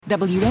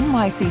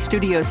WNYC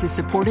Studios is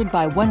supported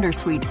by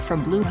Wondersuite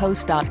from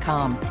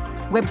Bluehost.com.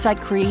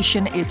 Website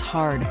creation is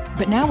hard,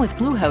 but now with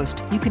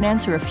Bluehost, you can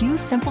answer a few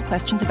simple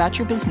questions about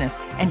your business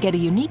and get a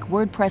unique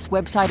WordPress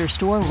website or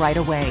store right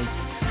away.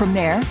 From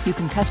there, you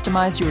can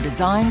customize your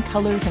design,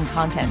 colors, and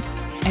content.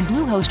 And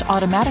Bluehost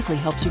automatically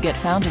helps you get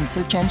found in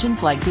search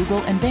engines like Google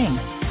and Bing.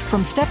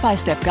 From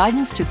step-by-step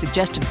guidance to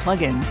suggested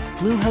plugins,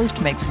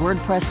 Bluehost makes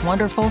WordPress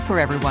wonderful for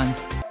everyone.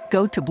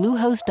 Go to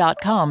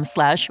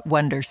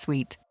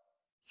bluehost.com/wondersuite.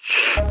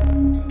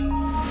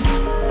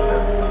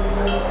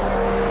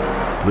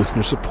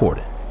 Listener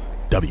supported.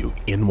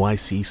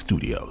 WNYC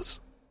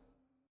Studios.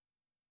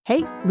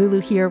 Hey, Lulu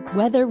here.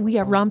 Whether we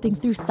are romping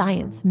through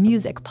science,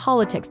 music,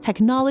 politics,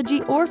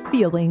 technology, or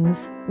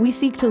feelings, we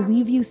seek to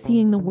leave you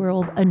seeing the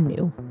world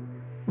anew.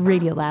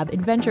 Radiolab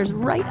adventures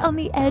right on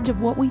the edge of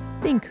what we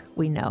think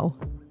we know.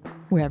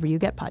 Wherever you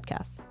get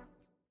podcasts.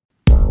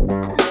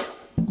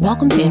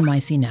 Welcome to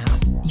NYC Now,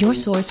 your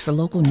source for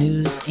local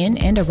news in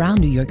and around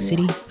New York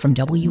City from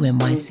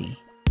WNYC.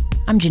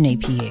 I'm Janae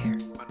Pierre.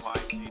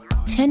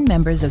 10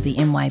 members of the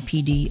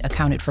NYPD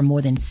accounted for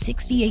more than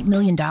 $68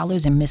 million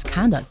in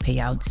misconduct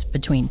payouts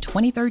between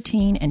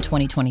 2013 and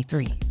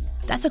 2023.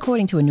 That's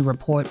according to a new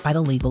report by the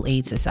Legal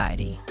Aid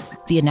Society.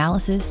 The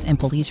analysis and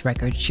police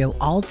records show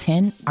all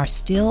 10 are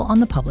still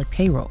on the public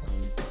payroll.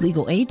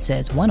 Legal Aid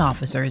says one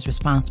officer is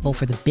responsible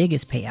for the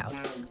biggest payout,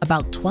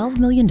 about $12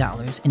 million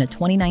in a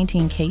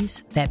 2019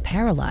 case that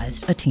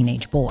paralyzed a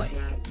teenage boy.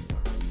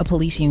 A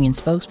police union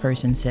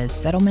spokesperson says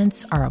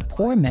settlements are a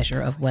poor measure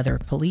of whether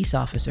police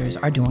officers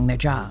are doing their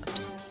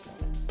jobs.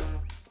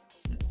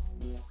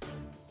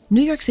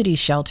 New York City's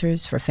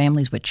shelters for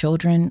families with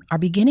children are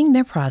beginning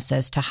their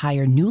process to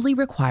hire newly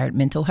required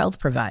mental health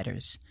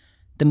providers.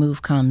 The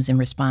move comes in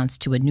response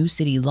to a new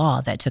city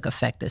law that took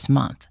effect this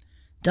month.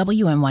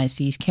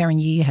 WNYC's Karen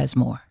Yee has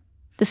more.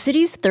 The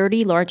city's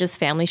 30 largest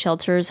family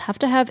shelters have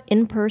to have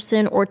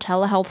in-person or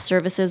telehealth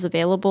services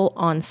available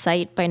on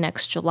site by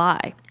next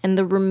July, and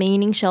the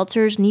remaining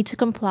shelters need to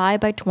comply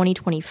by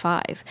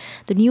 2025.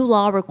 The new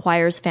law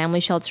requires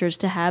family shelters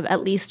to have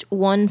at least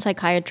one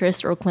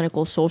psychiatrist or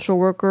clinical social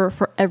worker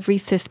for every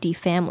 50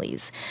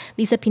 families.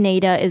 Lisa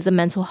Pineda is the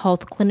mental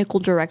health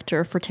clinical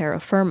director for Terra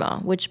Firma,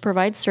 which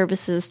provides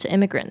services to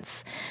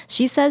immigrants.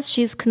 She says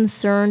she's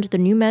concerned the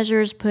new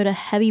measures put a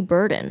heavy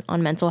burden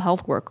on mental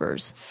health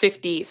workers.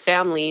 50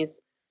 families,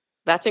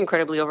 that's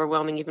incredibly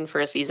overwhelming even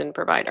for a seasoned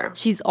provider.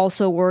 She's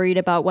also worried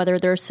about whether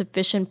there's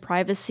sufficient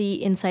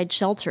privacy inside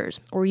shelters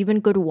or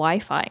even good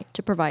Wi-Fi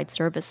to provide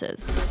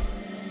services.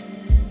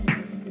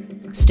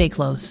 Stay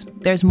close.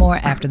 There's more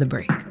after the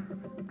break.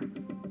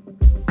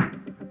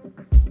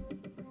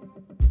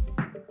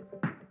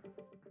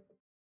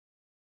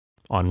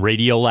 On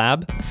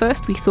Radiolab,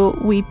 first we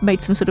thought we'd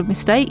made some sort of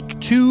mistake.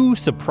 2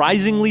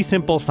 surprisingly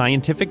simple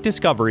scientific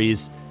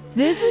discoveries.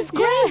 This is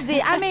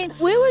crazy. I mean,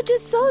 we were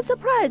just so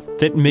surprised.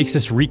 That makes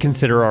us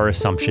reconsider our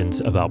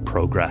assumptions about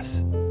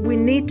progress. We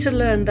need to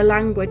learn the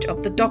language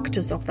of the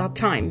doctors of that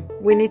time.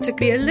 We need to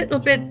be a little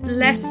bit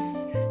less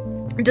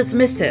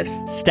dismissive.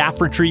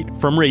 Staff retreat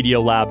from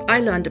Radiolab.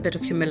 I learned a bit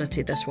of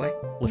humility this way.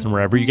 Listen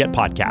wherever you get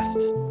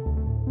podcasts.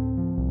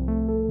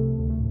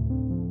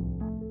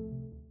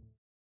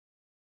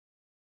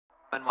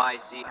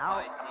 NYC.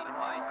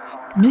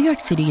 New York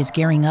City is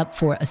gearing up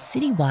for a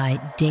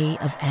citywide day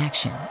of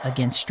action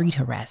against street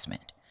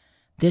harassment.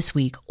 This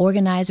week,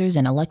 organizers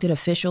and elected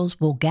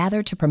officials will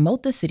gather to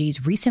promote the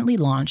city's recently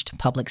launched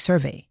public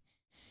survey.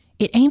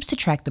 It aims to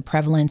track the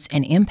prevalence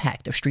and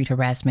impact of street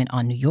harassment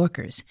on New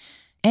Yorkers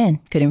and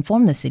could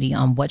inform the city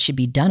on what should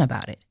be done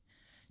about it.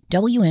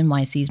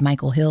 WNYC's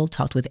Michael Hill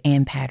talked with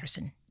Anne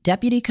Patterson,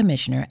 Deputy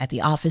Commissioner at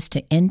the Office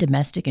to End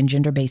Domestic and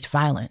Gender-Based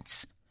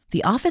Violence.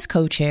 The office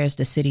co-chairs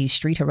the city's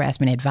Street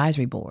Harassment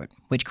Advisory Board,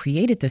 which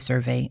created the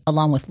survey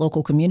along with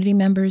local community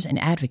members and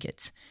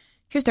advocates.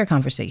 Here's their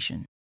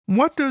conversation.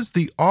 What does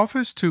the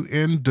Office to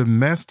End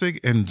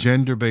Domestic and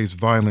Gender-Based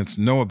Violence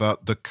know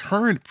about the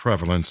current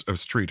prevalence of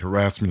street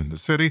harassment in the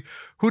city?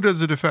 Who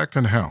does it affect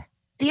and how?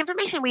 The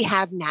information we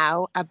have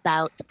now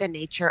about the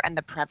nature and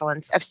the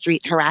prevalence of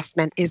street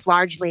harassment is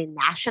largely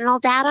national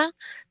data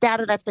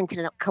that's been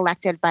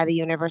collected by the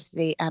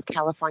University of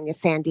California,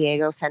 San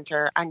Diego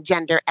Center on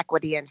Gender,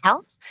 Equity, and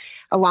Health,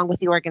 along with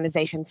the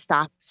organization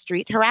Stop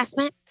Street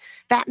Harassment.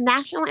 That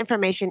national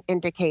information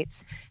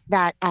indicates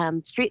that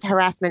street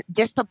harassment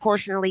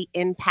disproportionately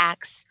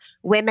impacts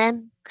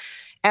women,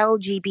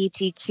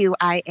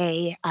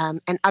 LGBTQIA,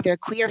 and other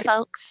queer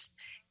folks.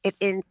 It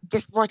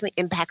disproportionately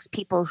impacts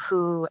people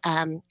who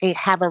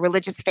have a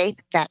religious faith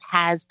that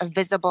has a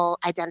visible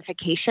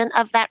identification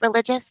of that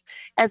religious,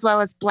 as well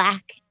as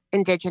Black,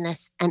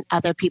 Indigenous, and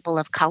other people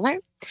of color.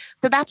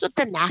 So that's what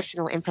the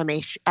national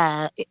information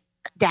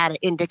data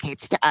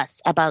indicates to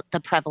us about the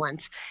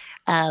prevalence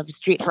of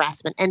street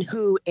harassment and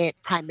who it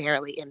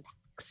primarily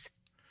impacts.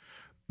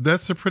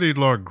 That's a pretty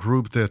large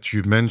group that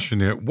you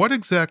mentioned here. What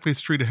exactly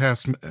street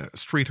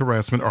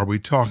harassment are we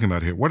talking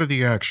about here? What are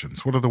the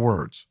actions? What are the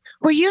words?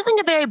 We're using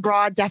a very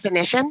broad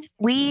definition.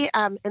 We,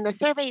 in the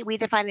survey, we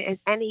define it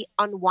as any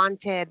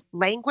unwanted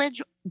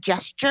language,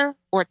 gesture,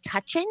 or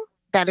touching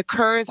that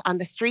occurs on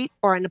the street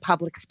or in a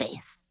public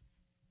space.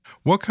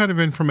 What kind of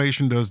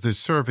information does this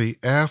survey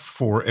ask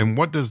for, and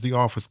what does the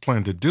office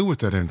plan to do with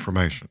that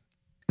information?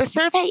 The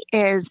survey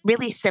is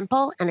really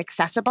simple and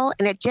accessible,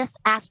 and it just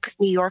asks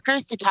New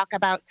Yorkers to talk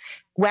about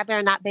whether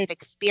or not they've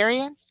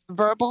experienced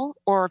verbal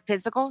or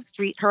physical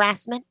street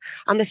harassment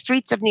on the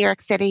streets of New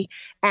York City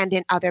and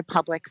in other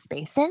public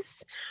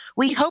spaces.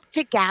 We hope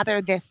to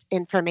gather this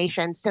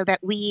information so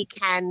that we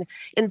can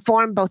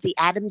inform both the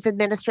Adams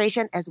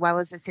administration as well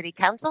as the City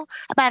Council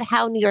about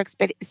how New York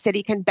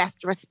City can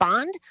best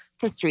respond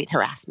to street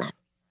harassment.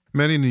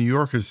 Many New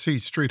Yorkers see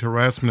street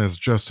harassment as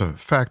just a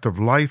fact of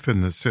life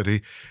in the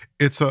city.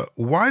 It's a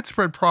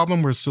widespread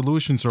problem where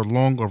solutions are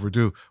long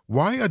overdue.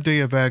 Why a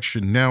day of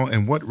action now,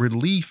 and what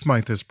relief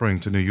might this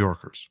bring to New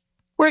Yorkers?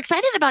 We're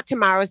excited about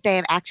tomorrow's Day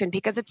of Action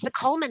because it's the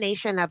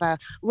culmination of a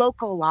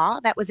local law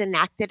that was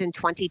enacted in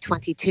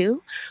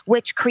 2022,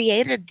 which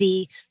created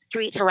the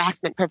Street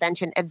Harassment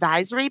Prevention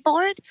Advisory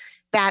Board,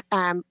 that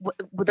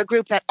the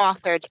group that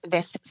authored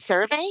this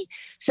survey.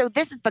 So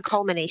this is the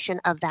culmination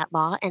of that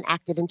law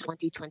enacted in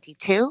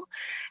 2022.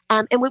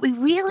 And what we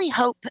really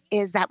hope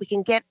is that we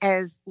can get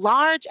as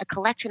large a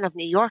collection of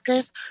New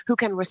Yorkers who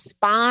can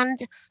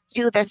respond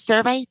to the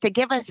survey to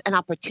give us an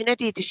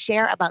opportunity to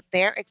share about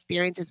their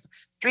experiences with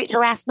street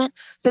harassment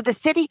so the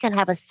city can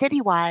have a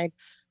citywide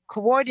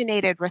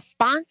coordinated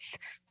response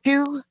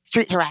to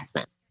street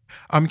harassment.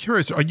 I'm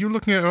curious, are you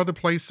looking at other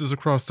places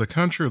across the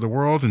country or the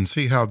world and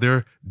see how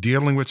they're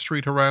dealing with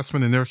street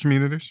harassment in their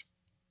communities?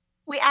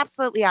 We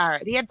absolutely are.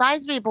 The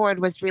advisory board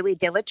was really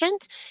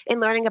diligent in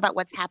learning about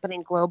what's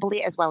happening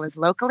globally as well as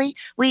locally.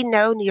 We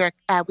know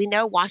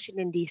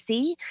Washington,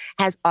 D.C.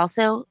 has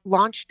also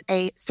launched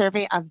a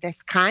survey of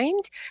this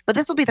kind, but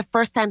this will be the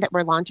first time that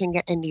we're launching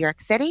it in New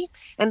York City.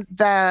 And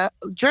the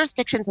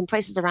jurisdictions and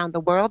places around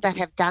the world that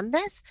have done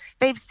this,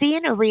 they've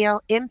seen a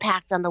real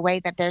impact on the way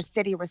that their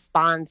city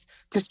responds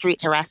to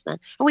street harassment.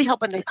 And we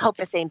hope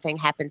the same thing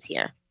happens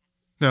here.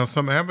 Now,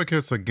 some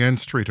advocates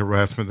against street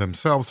harassment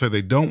themselves say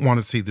they don't want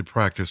to see the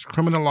practice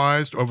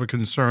criminalized over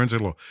concerns it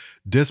will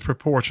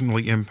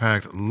disproportionately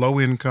impact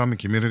low-income and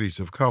communities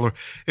of color.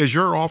 Is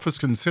your office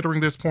considering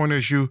this point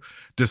as you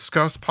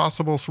discuss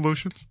possible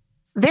solutions?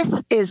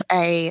 This is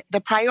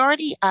the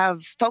priority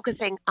of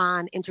focusing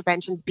on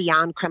interventions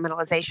beyond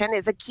criminalization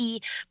is a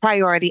key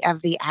priority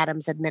of the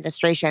Adams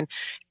administration.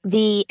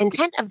 The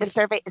intent of the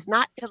survey is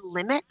not to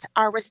limit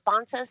our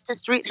responses to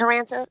street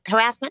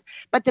harassment,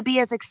 but to be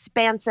as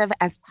expansive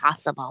as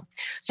possible.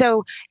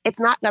 So it's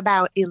not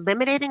about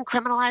eliminating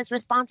criminalized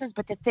responses,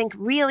 but to think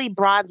really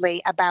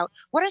broadly about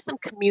what are some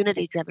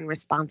community-driven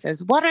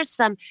responses? What are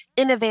some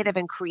innovative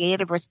and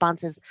creative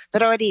responses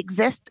that already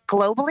exist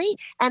globally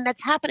and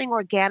that's happening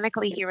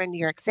organically here in New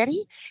York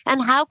City?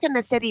 And how can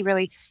the city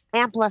really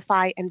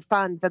amplify and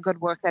fund the good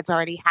work that's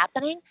already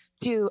happening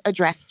to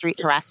address street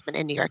harassment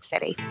in New York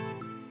City?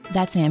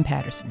 That's Anne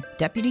Patterson,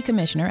 Deputy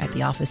Commissioner at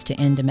the Office to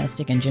End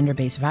Domestic and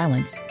Gender-Based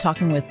Violence,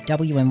 talking with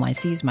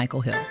WNYC's Michael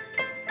Hill.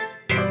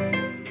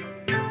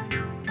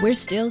 We're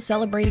still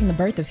celebrating the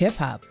birth of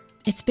hip-hop.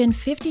 It's been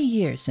 50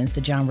 years since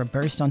the genre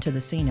burst onto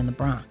the scene in the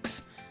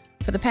Bronx.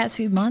 For the past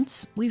few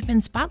months, we've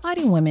been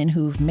spotlighting women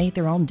who've made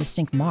their own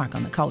distinct mark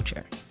on the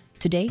culture.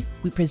 Today,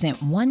 we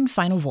present one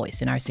final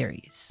voice in our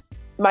series.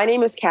 My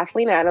name is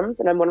Kathleen Adams,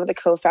 and I'm one of the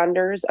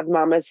co-founders of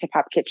Mama's Hip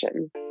Hop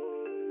Kitchen.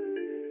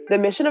 The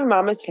mission of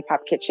Mama's Hip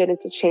Hop Kitchen is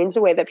to change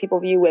the way that people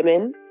view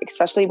women,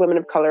 especially women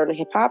of color in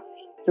hip hop,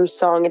 through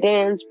song and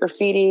dance,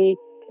 graffiti,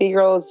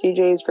 B-girls,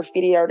 DJs,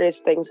 graffiti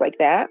artists, things like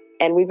that.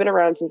 And we've been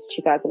around since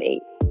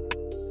 2008.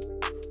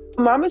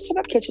 Mama's Hip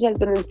Hop Kitchen has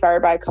been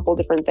inspired by a couple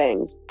different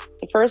things.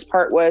 The first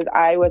part was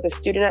I was a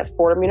student at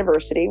Fordham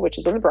University, which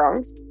is in the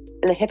Bronx,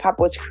 and the hip hop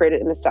was created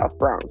in the South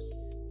Bronx.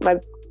 My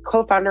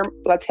co-founder,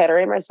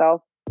 Latera, and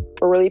myself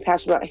were really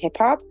passionate about hip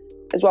hop,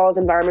 as well as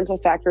environmental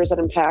factors that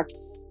impact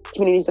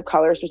communities of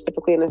color,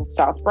 specifically in the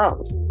South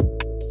Bronx.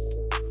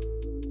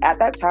 At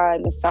that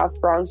time, the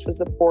South Bronx was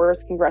the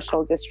poorest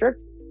congressional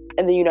district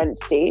in the United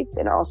States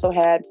and also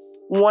had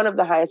one of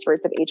the highest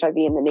rates of HIV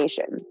in the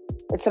nation.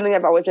 It's something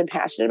I've always been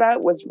passionate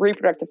about was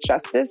reproductive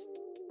justice,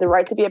 the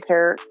right to be a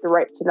parent, the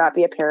right to not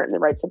be a parent, and the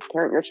right to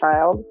parent your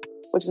child,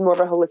 which is more of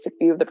a holistic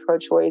view of the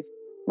pro-choice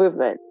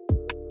movement.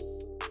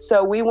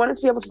 So we wanted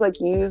to be able to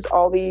use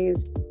all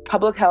these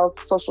public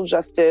health, social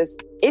justice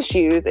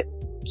issues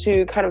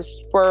to kind of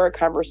spur a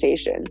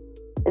conversation.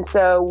 And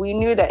so we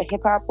knew that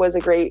hip hop was a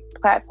great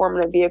platform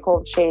and a vehicle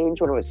of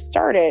change when it was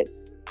started.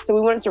 So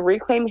we wanted to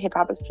reclaim hip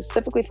hop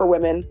specifically for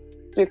women.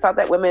 We felt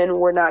that women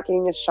were not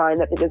getting the shine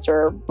that they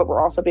deserve, but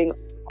were also being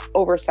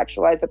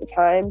over-sexualized at the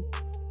time.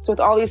 So with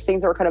all these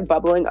things that were kind of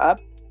bubbling up,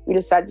 we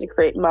decided to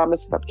create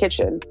Mama's Hip Hop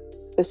Kitchen,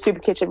 the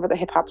soup kitchen for the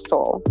hip hop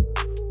soul.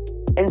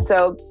 And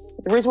so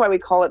the reason why we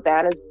call it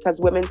that is because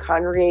women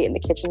congregate in the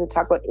kitchen to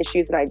talk about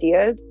issues and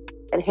ideas,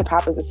 and hip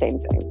hop is the same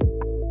thing.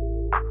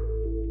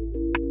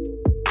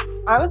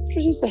 I was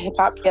introduced to hip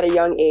hop at a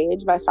young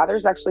age. My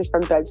father's actually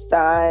from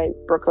Bed-Stuy,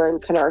 Brooklyn,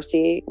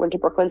 Canarsie, went to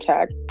Brooklyn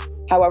Tech.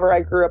 However,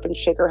 I grew up in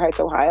Shaker Heights,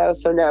 Ohio.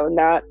 So no,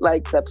 not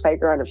like the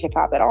playground of hip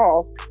hop at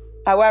all.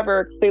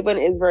 However, Cleveland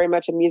is very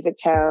much a music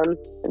town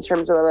in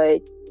terms of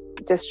like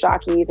disc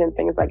jockeys and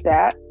things like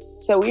that.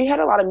 So we had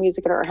a lot of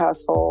music in our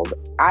household.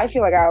 I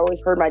feel like I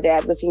always heard my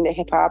dad listening to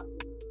hip hop.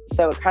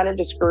 So it kind of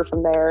just grew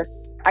from there.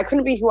 I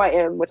couldn't be who I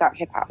am without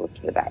hip hop, let's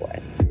put it that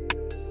way.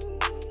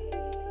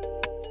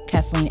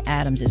 Kathleen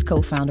Adams is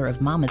co-founder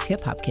of Mama's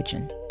Hip Hop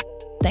Kitchen.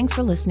 Thanks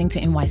for listening to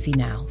NYC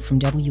Now from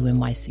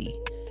WNYC.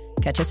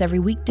 Catch us every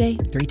weekday,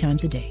 3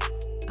 times a day.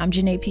 I'm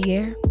Janae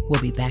Pierre.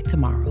 We'll be back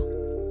tomorrow.